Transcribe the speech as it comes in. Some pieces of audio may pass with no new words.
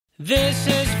This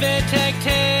is Vittek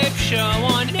Tape Show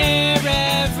on air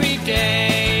every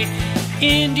day.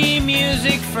 Indie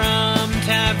music from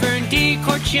Tavern di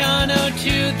Corciano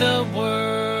to the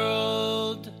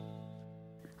world.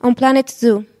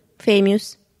 OnPlanetZu,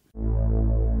 famous.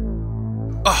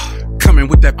 Coming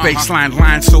with that baseline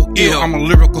line so ill. I'm a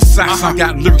lyrical assassin, I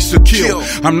got lyrics to kill.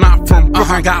 I'm not from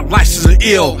Brooklyn, got license to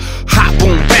ill. Hot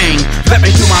boom bang, let me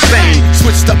do my thing.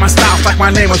 Switched up my styles like my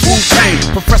name was Wu-Tang.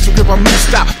 Professor give a new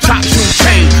style, chop tune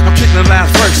chain. I'm kicking the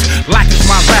last verse like it's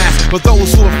my last. For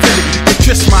those who are offended, they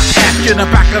kiss my ass. Get in the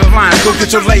back of the line, go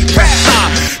get your laid back.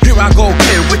 Here I go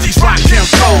again with these rock jam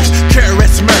flows.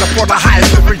 Carrots metal for the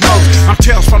highest every nose. I'm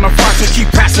tales from the front to keep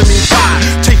passing me by.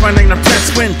 Take my name to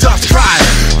Prince when dust cries.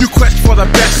 You quest for the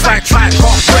best like Tribe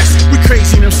Called Quest. We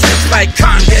crazy in them streets like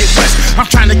Kanye West. I'm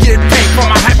trying to get paid for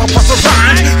my hyper plus of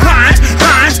rhymes.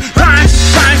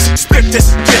 Spit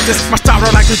this, get this. My style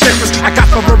are like ridiculous. I got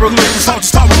the revolution, so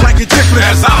just talk like ridiculous.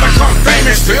 As I become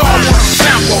famous, they all want to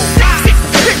sample.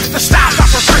 The style's not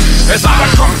for free. As I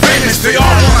become famous, they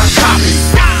all want to copy.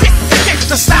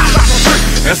 The style's not for free.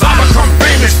 As I become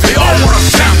famous, they all want to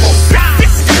sample.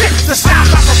 The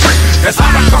style's not for free. As I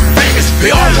become famous,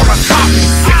 they all want to copy.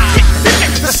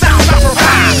 The style's not for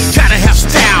free. Gotta have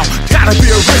style, gotta be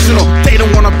original. They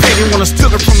don't wanna pay, they wanna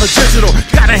steal it from the digital.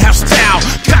 Gotta have style,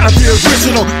 gotta be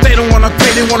original. They don't wanna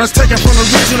pay, they wanna take it from the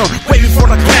original. Way before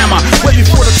the glamour, way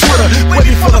before the Twitter, way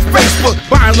before the Facebook.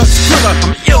 Buying less thriller,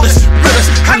 I'm illest, realest.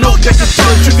 I know they can feel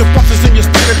it, you can bump this in your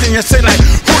spirit, then you say like,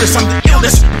 who this? I'm the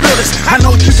illest, realest. I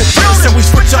know you can feel this, and we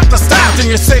switch up the styles, then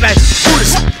you say like, who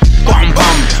this? Bum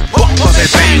bum, bum bum they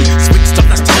bang. Switch up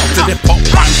the styles to the pop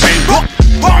bang bang.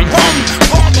 Bum bum,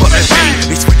 bum bum they bang.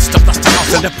 They switch up the styles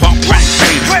to the pop bang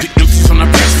bang. The MCs on the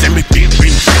bass and we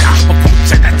bring fire. But come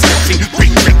check that team, bring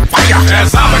fire.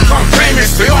 As I become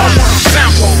famous, they all wanna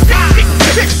sample.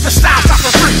 The style's not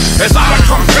for free. As I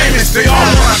become famous, they all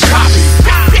wanna copy.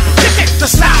 The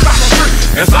style's not for free.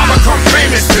 As I become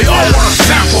famous, they all wanna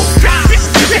sample.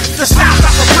 The style's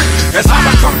not for free. As I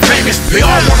become famous, they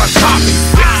all wanna copy.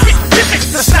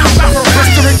 The style's not for free.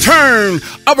 It's the return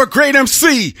of a great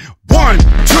MC. 1,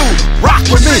 2, rock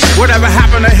with me. Whatever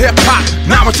happened to hip hop?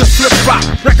 Now it's just flip flop.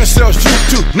 Record sales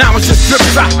YouTube. Now it's just flip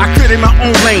flop. I created my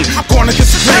own lane. I'm going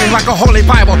against the grain like a holy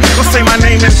Bible. Don't say my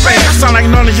name in vain. I sound like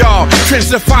none of y'all.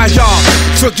 Trends defy y'all.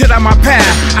 So get out my path.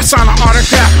 I sign an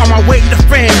autograph on my way to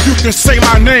fame. You can say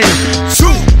my name.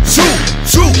 Zoo.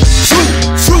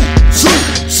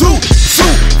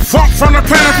 Funk from the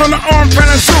planet, from the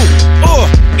OnPlanetZu.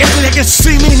 If they can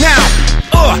see me now.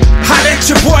 Holla at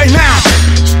your boy now.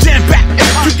 Stand back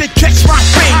if you can catch my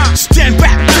fame. Stand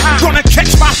back if you're gonna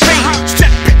catch my fame.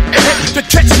 Stand back if you can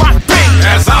catch my fame.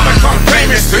 As I become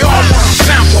famous, they all wanna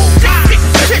sample.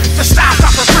 The style's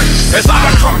not for free. As I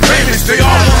become famous, they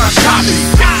all wanna copy.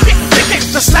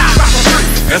 The style's not for free.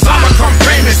 As I become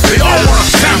famous, they all wanna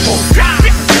sample.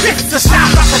 The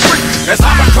style's not for free. As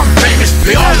I become famous,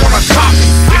 they all wanna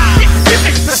copy.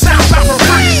 The style's not for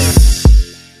free.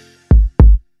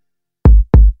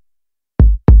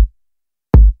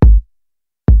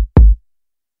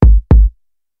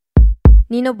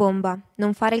 Nino Bomba,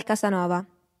 non fare il casanova.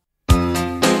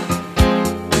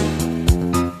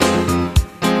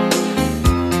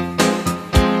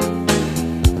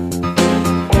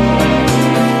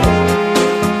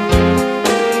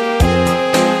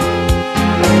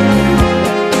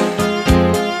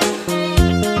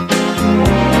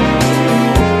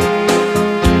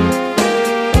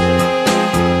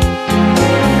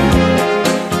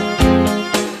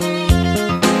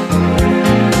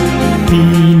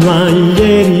 Fino a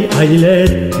ieri hai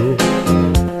letto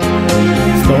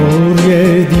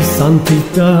storie di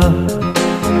santità,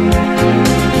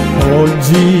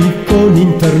 oggi con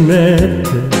internet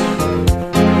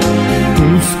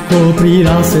tu scopri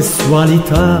la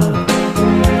sessualità,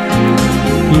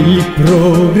 il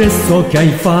progresso che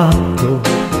hai fatto,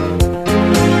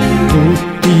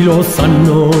 tutti lo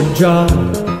sanno già,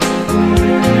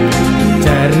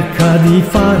 cerca di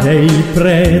fare il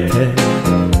prete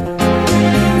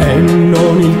e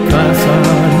non il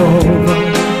casanova.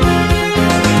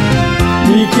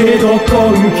 Mi chiedo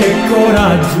con che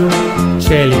coraggio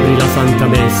celebri la Santa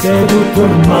Messa, se tutti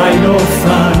ormai lo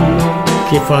sanno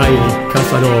che fai il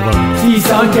casanova. Si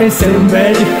sa che sei un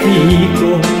bel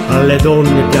figo, alle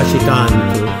donne piaci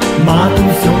tanto, ma tu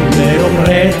sei un vero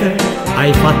prete,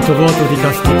 hai fatto voto di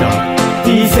castità,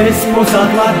 ti sei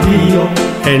sposato a Dio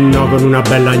e no con una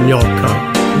bella gnocca.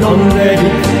 Non devi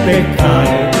più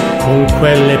peccare con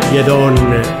quelle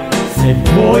piedonne, se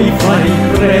vuoi fare il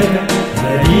prete,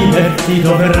 redimerti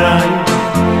dovrai.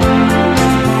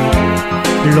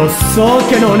 Lo so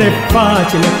che non è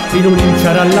facile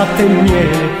rinunciare al latte e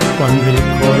miele quando il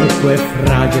corpo è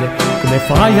fragile, come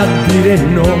fai a dire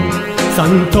no?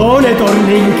 Santone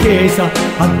torna in chiesa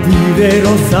a dire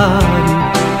rosari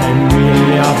e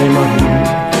 1000 Ave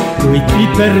Maria, lui ti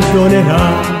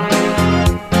perdonerà.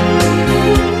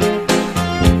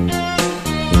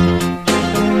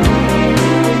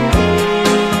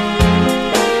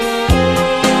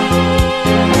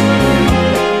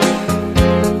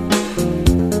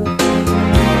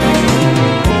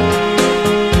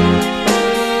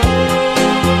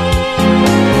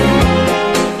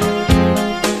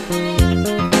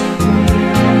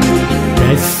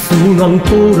 Nessuno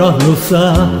ancora lo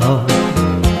sa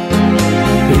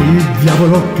il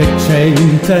diavolo che c'è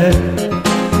in te,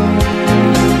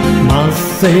 ma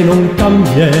se non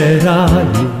cambierai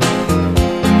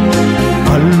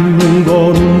a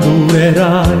lungo non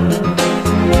durerai.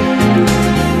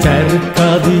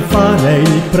 Cerca di fare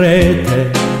il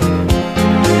prete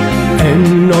e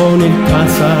non il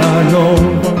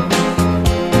casanova,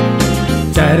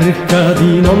 cerca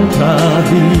di non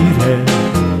tradire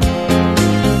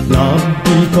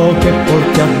l'abito che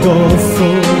porti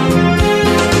addosso.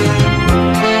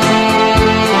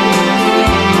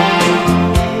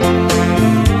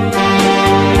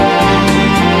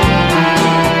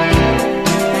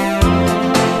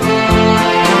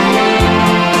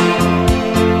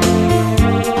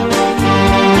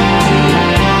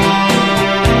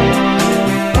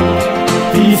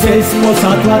 Ti sei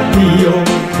sposato a Dio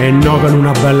e no con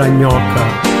una bella gnocca,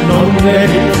 non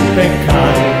devi più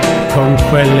peccare con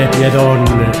quelle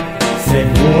piedonne. Se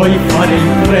vuoi fare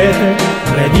il prete,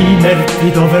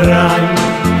 redimerti dovrai.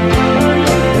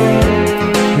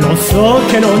 Lo so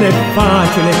che non è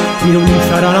facile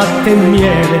rinunciare a latte e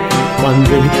miele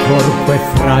quando il corpo è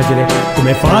fragile,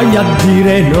 come fai a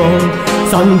dire no?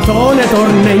 Santone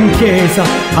torna in chiesa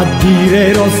a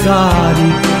dire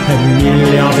rosari e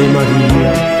 1000 Ave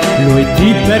Maria, lui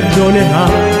ti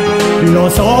perdonerà. Lo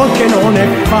so che non è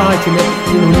facile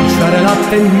rinunciare a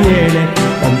latte e miele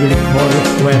quando il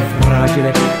corpo è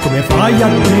fragile, come fai a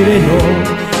dire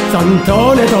no?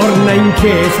 Santone torna in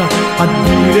chiesa a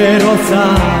dire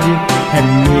rosari e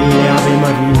 1000 Ave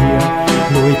Maria,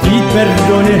 lui ti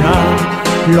perdonerà.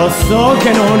 Lo so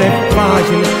che non è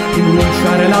facile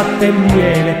rinunciare a latte e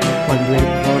miele quando il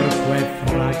corpo è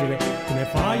fragile, come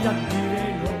fai a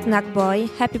dire no? Snug Boy,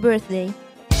 happy birthday.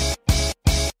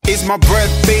 It's my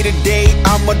birthday today,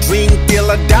 I'ma drink till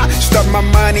I die. Stuff my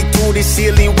money to the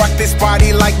ceiling, rock this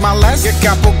party like my last. Get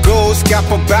couple goals,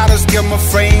 couple battles, get my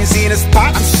friends in a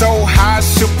spot. I'm so high,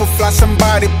 super fly,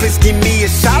 somebody please give me a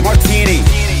shot. Martini,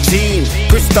 gin,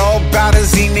 crystal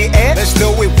battles in the air. Let's do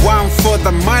it, one for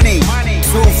the money,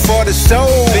 two for the show.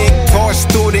 Big torch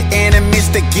to the enemies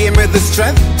that give me the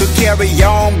strength to carry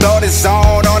on. Blood is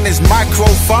on this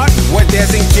microphone. What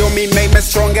doesn't kill me make me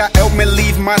stronger, help me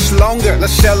live much longer.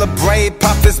 Let's celebrate,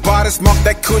 pop this bottle, smoke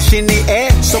that kush in the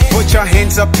air. So put your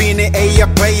hands up in the air,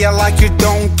 play it like you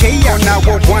don't care. Now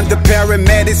I want the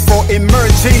paramedics for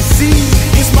emergency.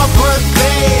 It's my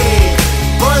birthday,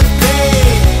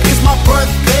 birthday. It's my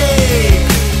birthday,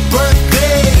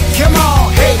 birthday. Come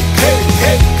on, hey, hey,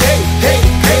 hey, hey, hey,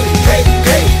 hey, hey,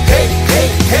 hey, hey,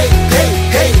 hey, hey,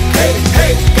 hey, hey,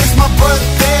 hey. It's my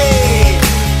birthday,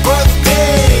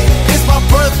 birthday. It's my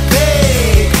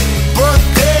birthday,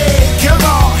 birthday. Come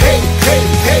on, hey, hey,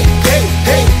 hey, hey,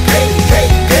 hey, hey, hey,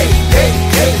 hey, hey,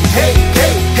 hey, hey,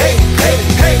 hey, hey,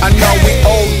 hey. I know we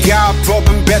all got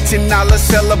problem betting, now let's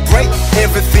celebrate.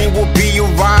 Everything will be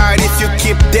alright if you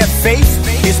keep that faith.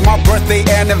 It's my birthday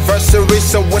anniversary,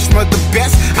 so wish me the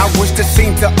best. I wish to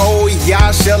sing to all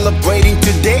y'all celebrating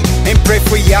today, and pray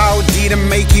for y'all didn't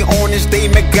make it on this day.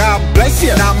 May God bless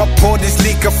you. Now I'ma pour this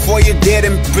liquor for your dead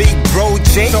and big bro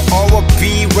Jay. So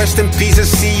R.I.P. rest in peace and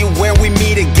see you when we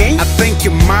meet again. I thank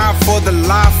you, Ma, for the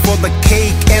life, for the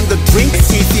cake and the drink. And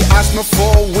if you ask me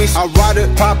for a wish, I'd rather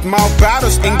pop my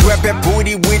bottles and grab that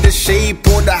booty with the shape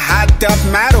or the hot dog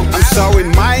model. I'm sorry,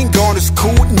 mine going to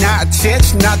school, not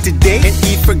church, not today. And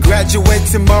if I graduate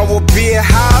tomorrow, be a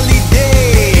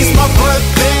holiday. It's my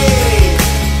birthday,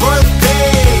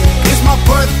 birthday. It's my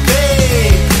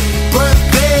birthday,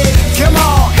 birthday. Come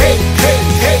on, hey, hey,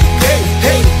 hey, hey,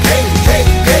 hey, hey, hey,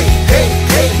 hey, hey,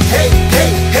 hey, hey,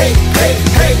 hey, hey, hey,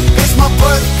 hey. It's my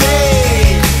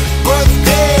birthday,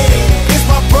 birthday. It's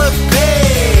my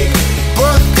birthday,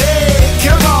 birthday.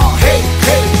 Come on, hey,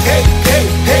 hey, hey, hey,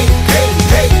 hey, hey,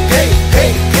 hey,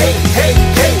 hey, hey, hey, hey,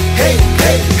 hey, hey,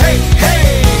 hey, hey.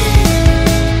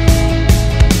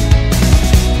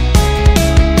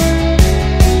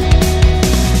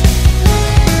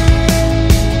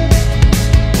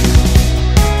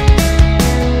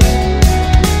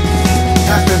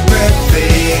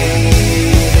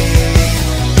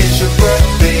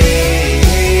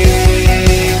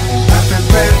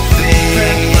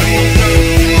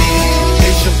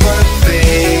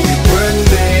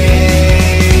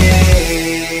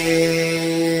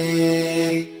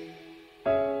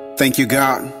 Thank you,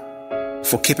 God,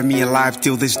 for keeping me alive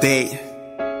till this day.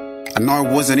 I know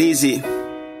it wasn't easy,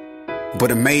 but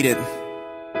I made it.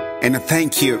 And I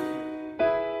thank you.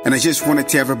 And I just want to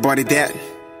tell everybody that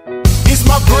it's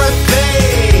my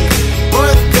birthday,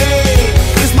 birthday,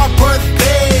 it's my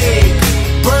birthday,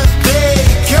 birthday.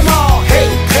 Come on, hey,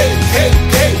 hey, hey,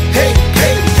 hey, hey,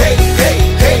 hey, hey, hey,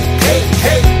 hey, hey,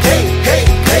 hey, hey, hey,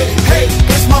 hey, hey.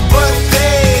 It's my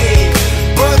birthday,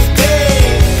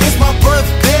 birthday, it's my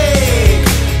birthday,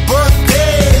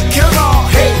 birthday. Come on,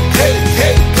 hey, hey,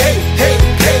 hey, hey, hey,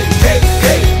 hey, hey, hey,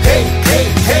 hey, hey,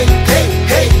 hey, hey,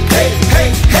 hey, hey,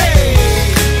 hey.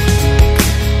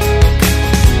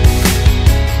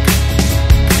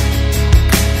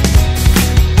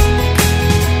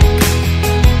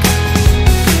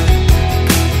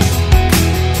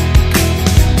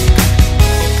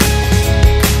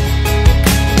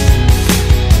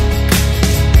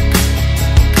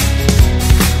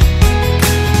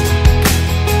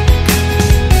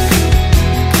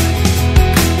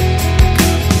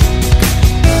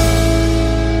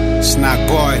 Snug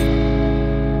boy,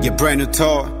 your brand new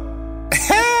tour.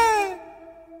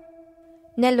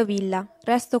 Nello Villa,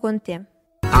 Resto con te.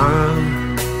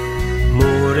 Amore,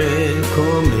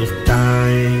 come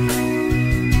stai?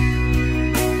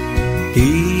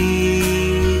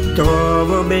 Ti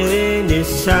trovo bene,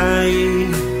 sai.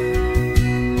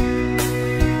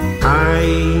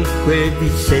 Hai quel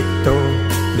visetto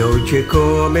dolce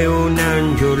come un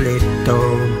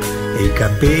angioletto e i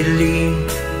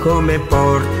capelli come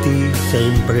porti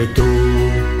sempre tu.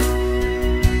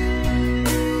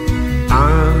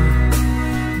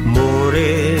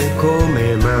 Amore,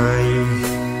 come mai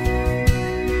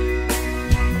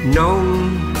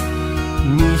non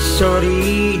mi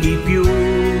sorridi più?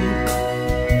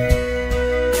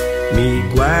 Mi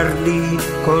guardi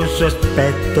con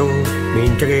sospetto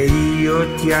mentre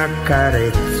io ti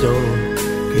accarezzo.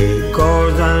 Che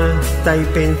cosa stai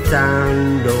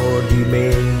pensando di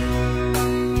me?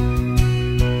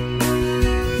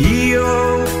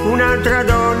 Io un'altra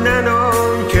donna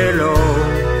non ce l'ho,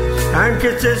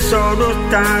 anche se sono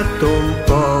stato un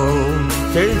po'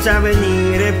 senza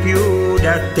venire più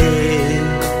da te.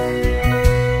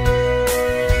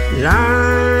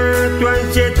 La tua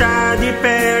ansietà di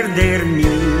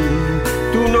perdermi,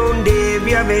 tu non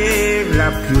devi averla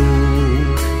più,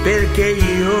 perché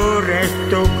io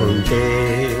resto con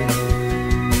te.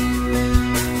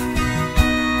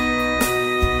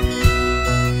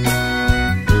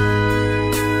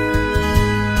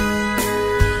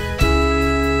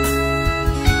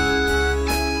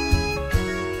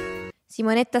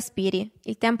 Simonetta Spiri,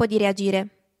 Il tempo di reagire.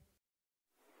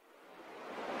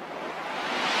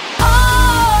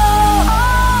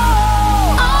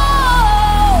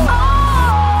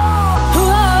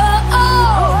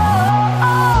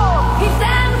 Il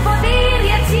tempo di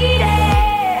reagire.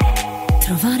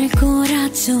 Trovare il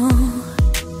coraggio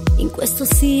in questo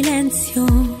silenzio,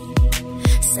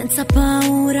 senza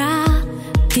paura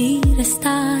di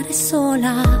restare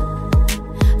sola.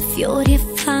 Fiori e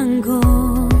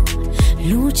fango,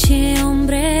 luci e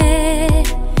ombre,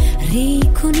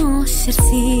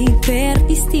 riconoscersi per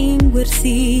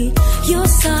distinguersi. Io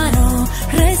sarò,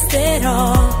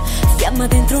 resterò, fiamma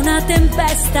dentro una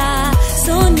tempesta.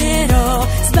 Sognerò,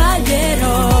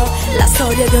 sbaglierò, la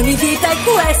storia di ogni vita è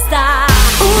questa.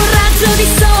 Un raggio di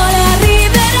sole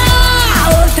arriverà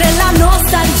oltre la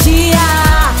nostalgia.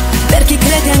 Per chi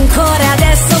crede ancora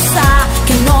adesso sa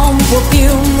che non può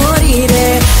più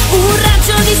morire. Un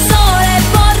raggio di sole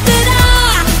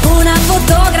porterà una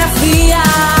fotografia.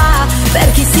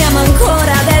 Per chi siamo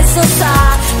ancora adesso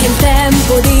sa che è il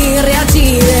tempo di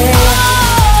reagire.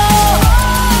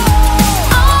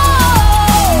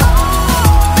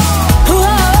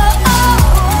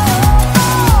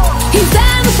 Il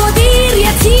tempo di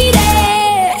reagire.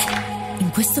 In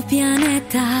questo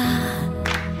pianeta,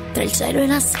 tra il cielo e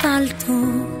l'asfalto,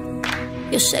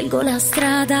 io scelgo la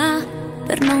strada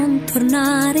per non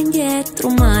tornare indietro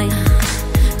mai.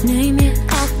 Nei miei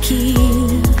occhi,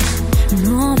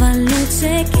 nuova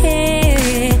luce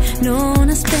che non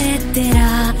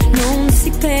aspetterà, non si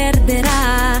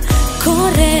perderà.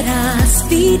 Correrà,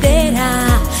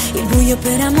 sfiderà il buio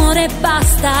per amore,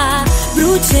 basta.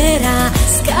 Brucerà,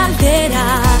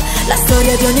 scalderà, la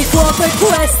storia di ogni fuoco è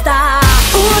questa.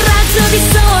 Un raggio di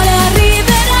sole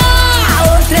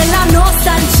arriverà oltre la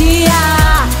nostalgia.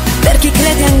 Per chi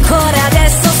crede ancora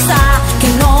adesso sa che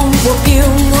non può più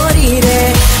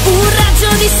morire. Un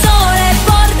raggio di sole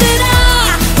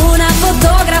porterà una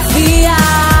fotografia.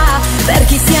 Per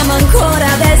chi siamo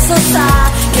ancora adesso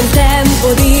sa che è il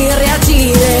tempo di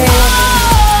reagire.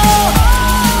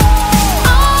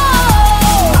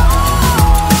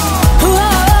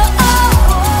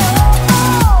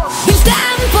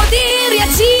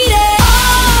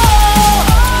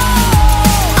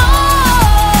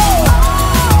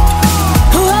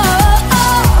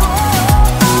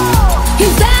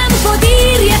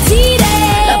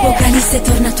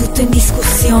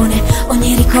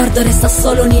 sguardo resta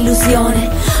solo un'illusione.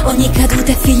 Ogni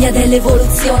caduta è figlia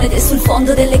dell'evoluzione ed è sul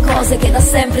fondo delle cose che da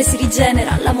sempre si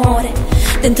rigenera l'amore.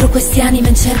 Dentro questi anime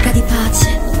in cerca di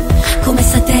pace, come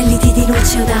satelliti di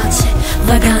luce audace,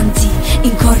 vaganti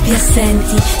in corpi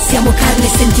assenti, siamo carne e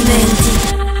sentimenti.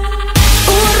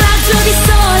 Un raggio di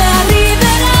sole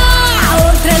arriverà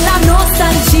oltre la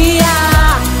nostalgia,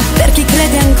 per chi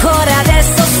crede ancora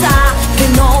adesso sa che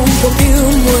non può più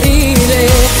morire.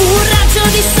 Un raggio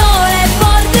di sole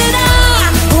porterà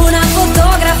una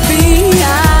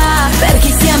fotografia, per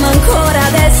chi si ama ancora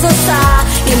adesso sa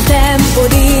il tempo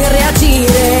di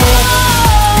reagire.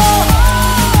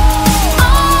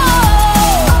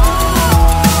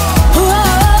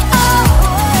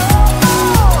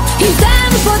 Il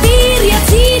tempo di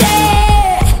reagire.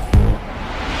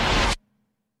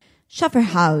 Schafer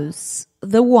Haus,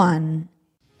 The One.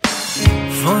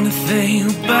 Funny thing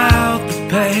about the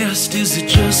past is it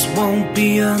just won't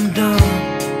be undone.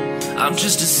 I'm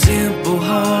just a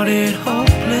simple-hearted,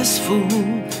 hopeless fool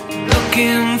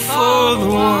looking for the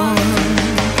one.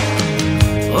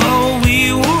 Oh,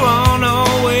 we were on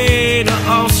our way to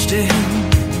Austin,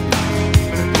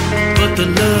 but the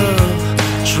love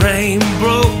train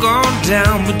broke on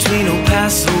down between El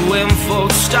Paso and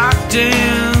Fort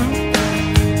Stockton.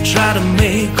 Try to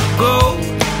make a go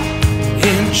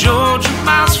in Georgia,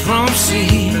 miles from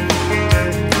sea.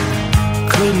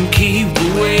 Couldn't keep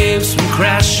the waves from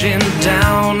crashing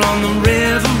down on the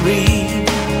Reverie.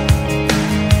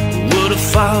 Would've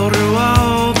followed her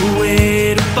all the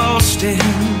way to Boston,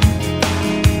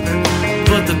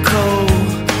 but the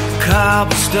cold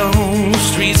cobblestone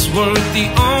streets weren't the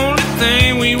only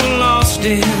thing we were lost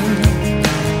in.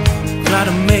 Try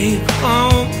to make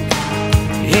home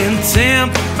in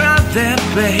Tampa by that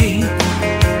bay.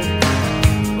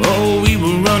 Oh, we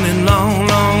were running long,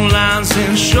 long lines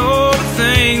and short of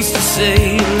things to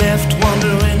say. Left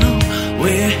wondering, oh,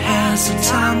 where has the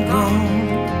time gone?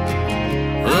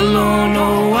 Alone,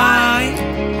 oh, why?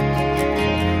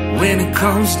 When it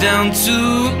comes down to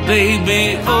it,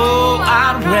 baby, oh,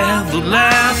 I'd rather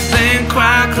laugh than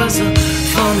cry. Cause the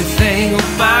funny thing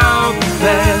about the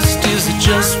past is it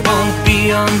just won't be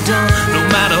undone. No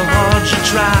matter how hard you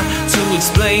try to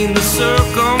explain the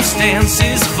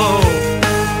circumstances for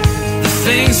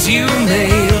things you may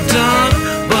have done.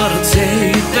 But I'll tell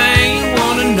you a thing you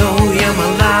wanna know. Yeah, my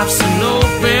life's an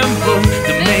open book.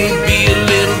 There may be a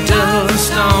little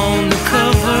dust on the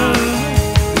cover.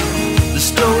 The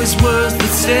story's worth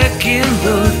the second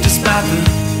look, despite the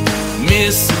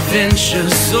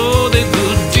misadventures or the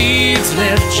good deeds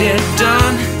left yet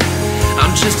done.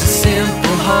 I'm just a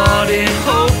simple-hearted,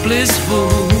 hopeless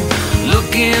fool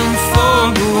looking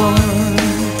for the one.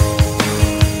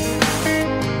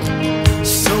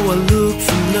 I look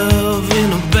for love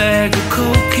in a bag of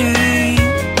cocaine,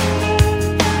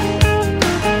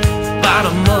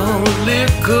 bottom of a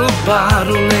liquor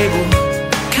bottle labeled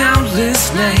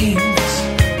countless names.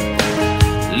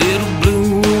 Little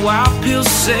blue or white pills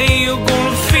say you're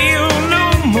gonna feel no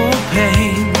more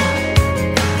pain.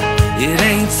 It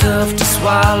ain't tough to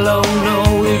swallow,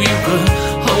 no, if you could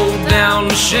hold down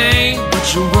the shame. But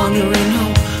you're wondering,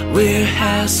 oh, where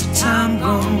has the time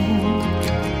gone?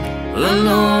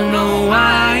 Alone, oh,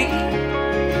 why?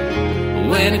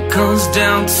 When it comes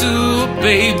down to it,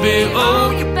 baby,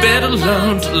 oh, you better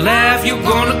learn to laugh. You're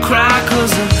gonna cry, cause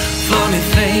the funny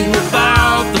thing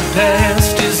about the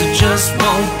past is it just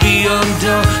won't be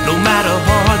undone. No matter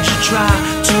how hard you try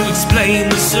to explain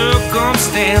the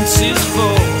circumstances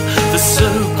for the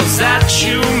circles that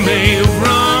you may have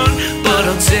run. But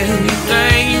I'll tell you the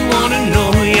thing you wanna know.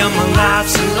 Yeah, my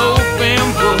life's an open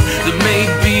book. There may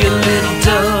be a little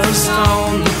dust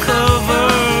on the cover.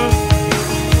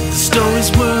 The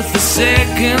story's worth a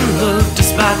second look,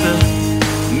 despite the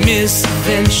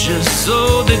misadventures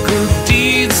or the good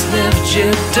deeds left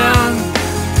yet done.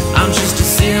 I'm just a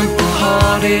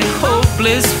simple-hearted,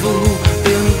 hopeless fool,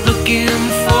 been looking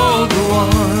for the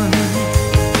one.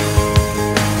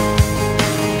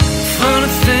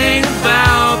 Funny thing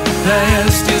about the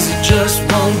past is it just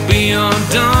won't be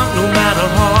undone. No matter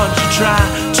how hard you try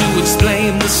to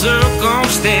explain the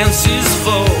circumstances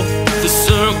for the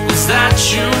circles that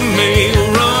you may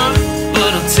run.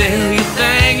 But I'll tell you a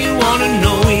thing you wanna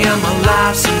know. Yeah, my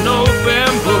life's an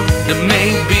open book. There may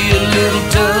be a little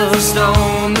dust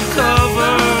on the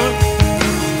cover.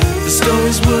 The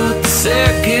story's worth a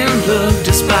second look,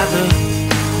 despite the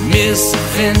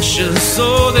misadventures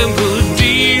or them good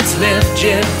deeds left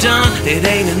yet done. It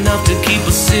ain't enough to keep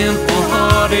a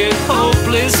simple-hearted,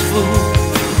 hopeless fool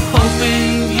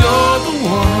hoping you're the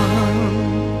one.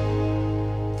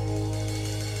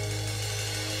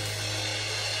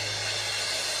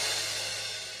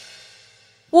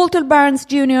 Walter Barnes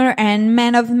Jr. and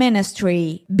Man of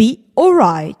Ministry, Be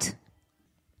Alright.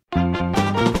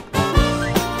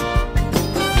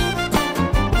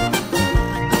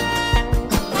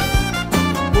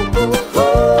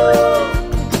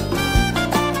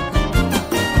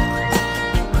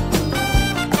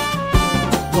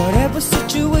 Whatever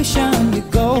situation you're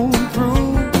going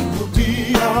through, we'll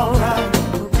be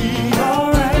alright, we'll be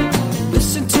alright.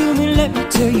 Listen to me, let me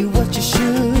tell you what you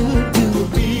should do. We'll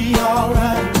be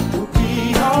alright, we'll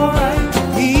be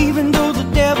alright. Even though the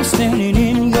devil's standing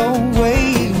in your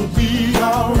way, we'll be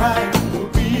alright, we'll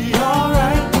be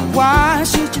alright. Why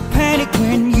should you panic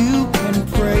when you can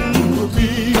pray? We'll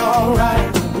be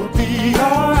alright, we'll be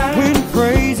alright. When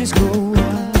praises go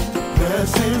up,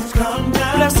 blessings come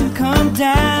down. Blessings come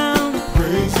down.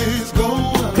 Praises go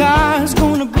up. God's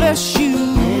gonna bless you.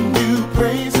 When you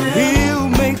praise Him, He'll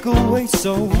make a way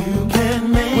so you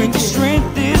can make when your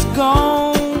strength is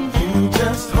gone, you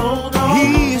just hold on.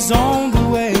 He is on the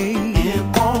way. It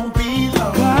won't be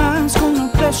long. God's gonna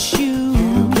bless you.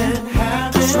 You can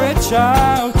have it. Stretch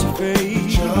out your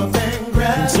faith. Shove and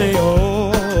grab and say,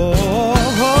 oh,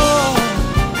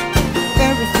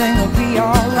 everything will be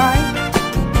alright.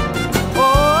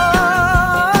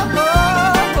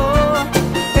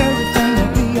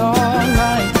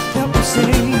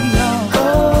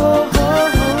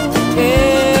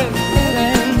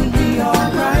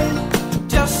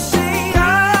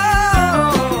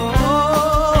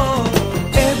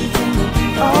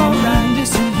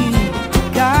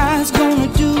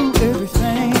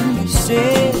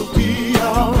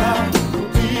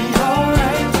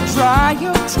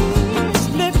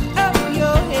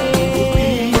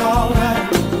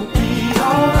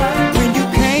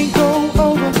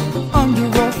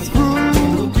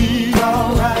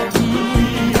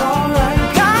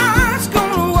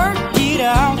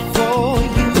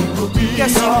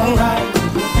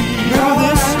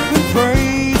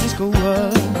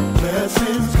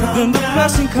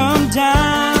 Blessing come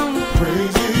down,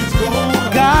 praises go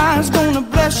up. God's gonna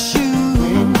bless you.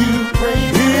 When you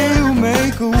praise He'll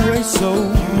make a way so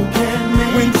you can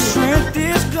make when the strength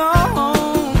is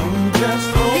gone, you just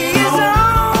hold He's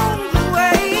on the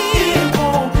way. It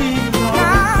won't be long.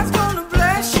 God's gonna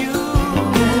bless you.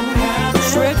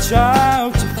 Stretch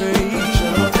out your faith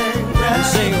and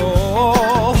say, oh.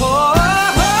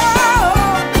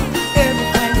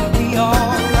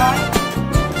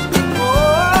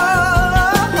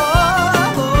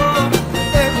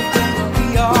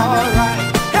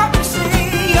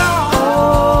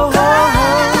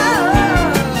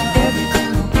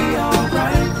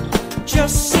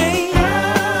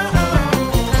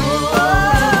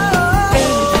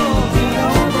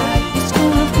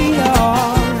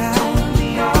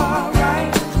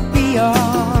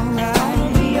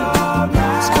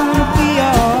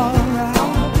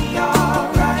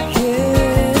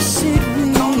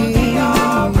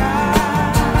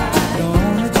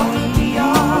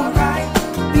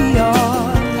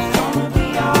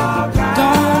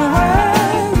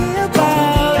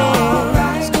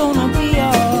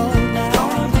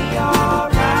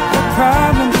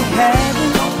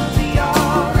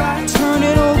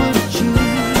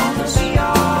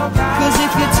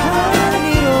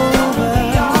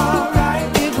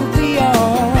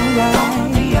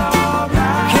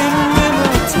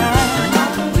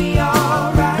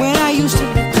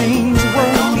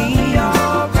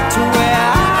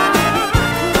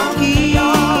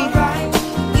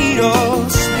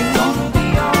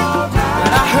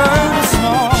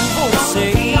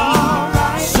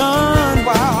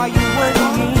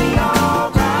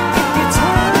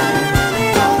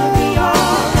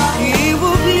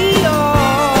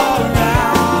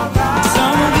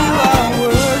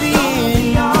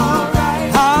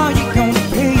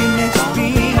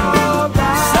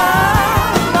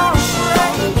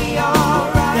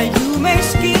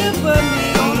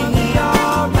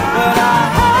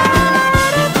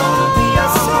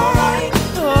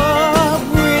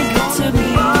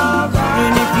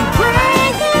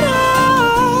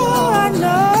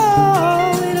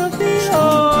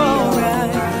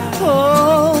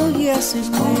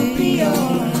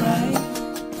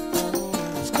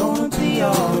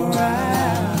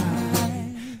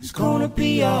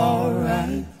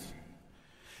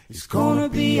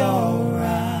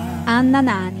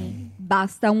 Nani,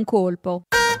 basta un colpo.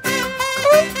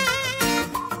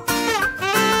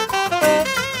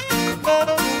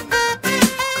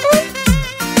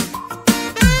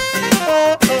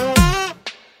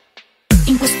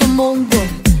 In questo mondo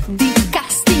di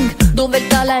casting dove il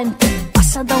talento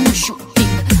passa da uno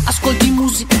shooting, ascolti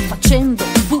musica facendo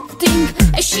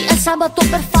footing, esci al sabato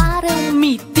per fare un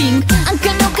meeting. Anche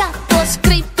il mio gatto ha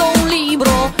scritto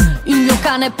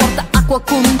l'acqua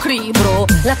con un cribro.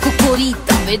 La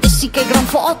cocorita, vedessi che gran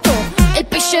foto, e il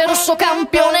pesce rosso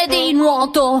campione di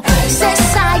nuoto. Se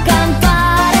sai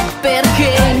cantare,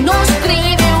 perché non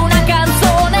scrivi una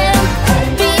canzone?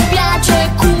 Ti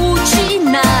piace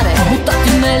cucinare,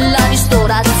 buttati nella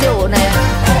ristorazione.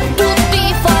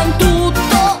 Tutti fan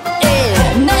tutto e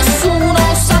nessuno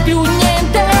sa più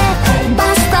niente.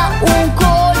 Basta un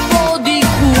colpo di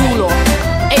culo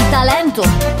e il talento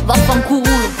vaffanculo.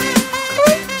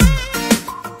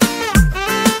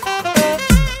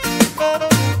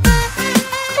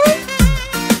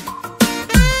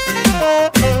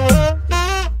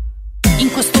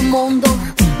 In questo mondo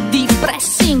di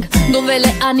pressing, dove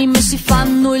le anime si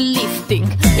fanno il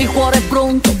lifting, il cuore è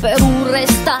pronto per un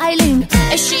restyling,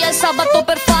 esci il sabato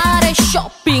per fare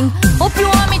shopping. Ho più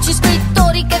amici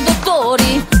scrittori che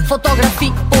dottori,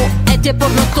 fotografi, poeti e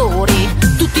pornotori,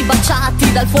 tutti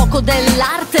baciati dal fuoco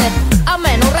dell'arte. A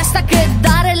me non resta che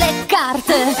dare le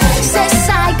carte. Se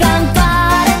sai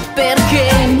cantare,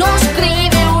 perché non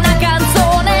scrivi una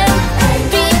canzone?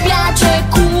 Ti piace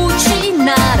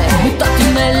cucinare, buttati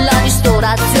nella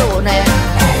ristorazione.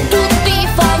 Tutti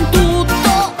fan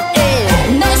tutto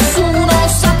e nessuno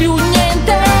sa più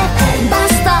niente.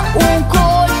 Basta un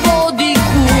colpo di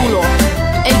culo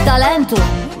e il talento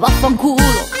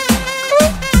vaffanculo.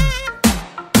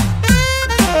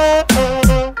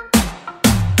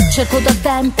 Cerco da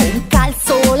tempo un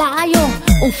calzolaio,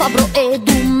 un fabbro ed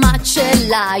un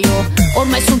macellaio.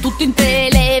 Ormai sono tutti in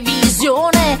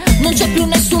televisione, non c'è più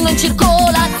nessuno in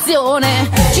circolazione.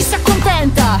 Ci si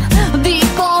accontenta di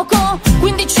poco,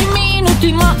 15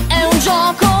 minuti, ma è un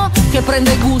gioco che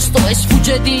prende gusto e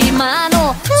sfugge di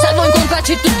mano. Salvo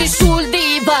incontrarci tutti sul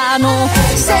divano.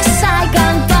 Se sai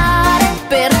cantare,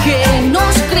 perché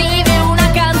non scrivi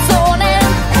una canzone?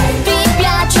 Ti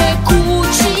piace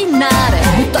cucinare,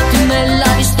 buttati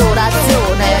nella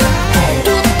ristorazione.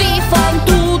 Tutti fan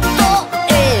tutto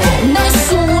e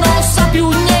nessuno sa più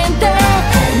niente.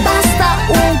 Basta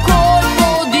un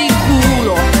colpo di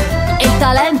culo e il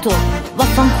talento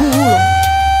vaffanculo.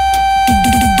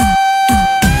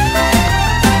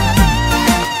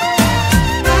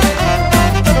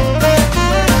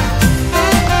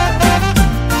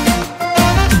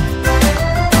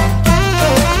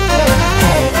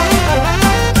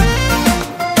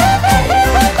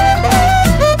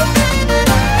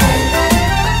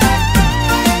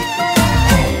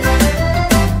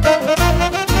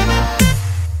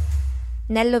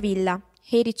 Nello Villa,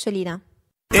 Hey Ricciolina.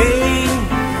 Ehi,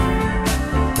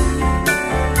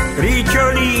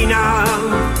 Ricciolina,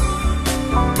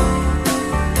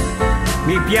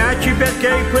 mi piaci perché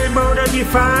hai quel modo di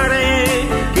fare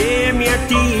che mi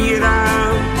attira.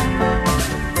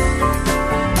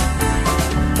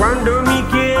 Quando mi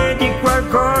chiedi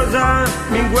qualcosa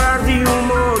mi guardi in un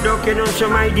modo che non so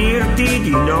mai dirti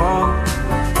di no.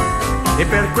 E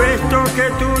per questo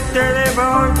che tutte le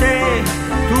volte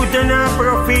tu te ne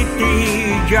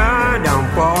approfitti già da un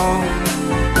po'.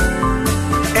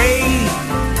 Ehi,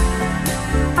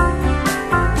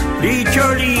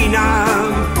 Ricciolina,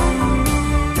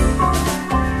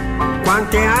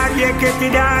 quante arie che ti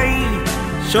dai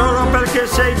solo perché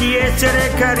sai di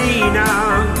essere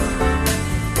carina.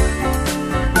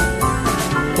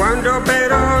 Quando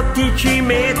però ti ci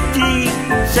metti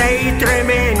sei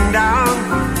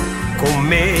tremenda con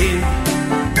me.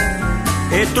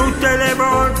 E tutte le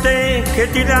volte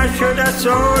che ti lascio da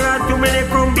sola tu me ne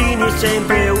combini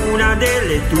sempre una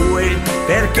delle tue,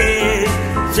 perché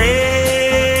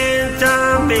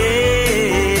senza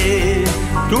me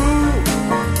tu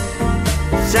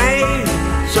sei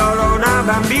solo una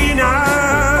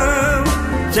bambina.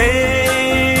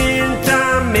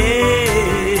 Senza me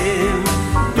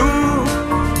tu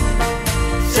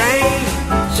sei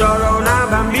solo una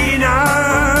bambina.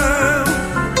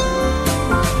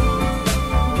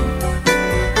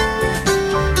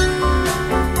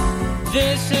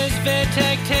 This is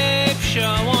Vittek Tape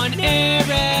Show on air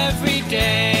every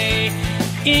day.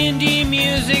 Indie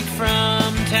music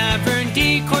from Tavern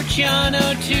di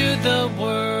Corciano to the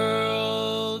world.